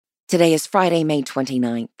Today is Friday, May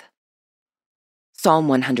 29th. Psalm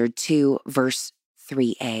 102, verse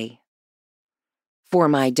 3a. For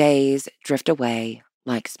my days drift away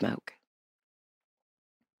like smoke.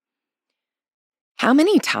 How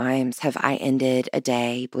many times have I ended a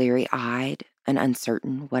day bleary-eyed and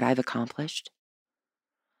uncertain what I've accomplished?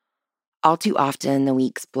 All too often the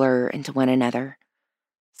weeks blur into one another,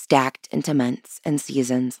 stacked into months and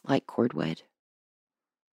seasons like cordwood.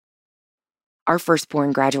 Our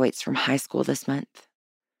firstborn graduates from high school this month,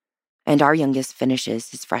 and our youngest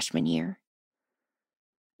finishes his freshman year.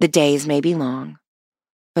 The days may be long,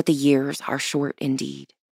 but the years are short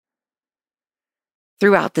indeed.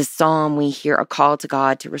 Throughout this psalm, we hear a call to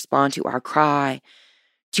God to respond to our cry,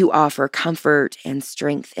 to offer comfort and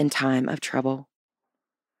strength in time of trouble.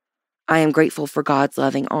 I am grateful for God's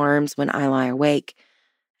loving arms when I lie awake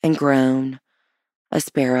and groan, a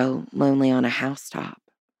sparrow lonely on a housetop.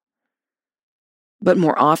 But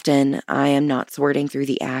more often, I am not sorting through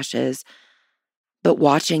the ashes, but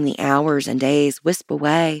watching the hours and days wisp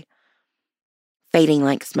away, fading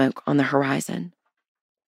like smoke on the horizon.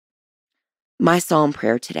 My psalm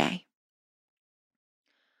prayer today.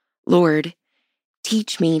 Lord,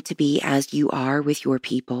 teach me to be as you are with your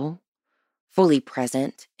people, fully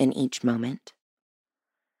present in each moment.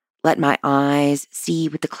 Let my eyes see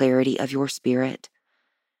with the clarity of your Spirit,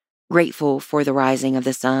 grateful for the rising of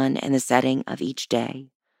the sun and the setting of each day,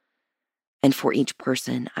 and for each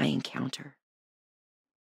person I encounter.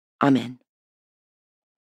 Amen.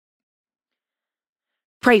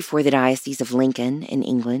 Pray for the Diocese of Lincoln in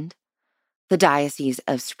England, the Diocese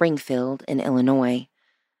of Springfield in Illinois,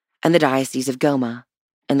 and the Diocese of Goma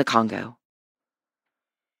in the Congo.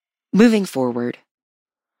 Moving forward,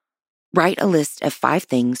 write a list of 5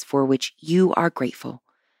 things for which you are grateful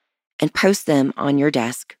and post them on your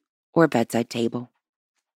desk or bedside table.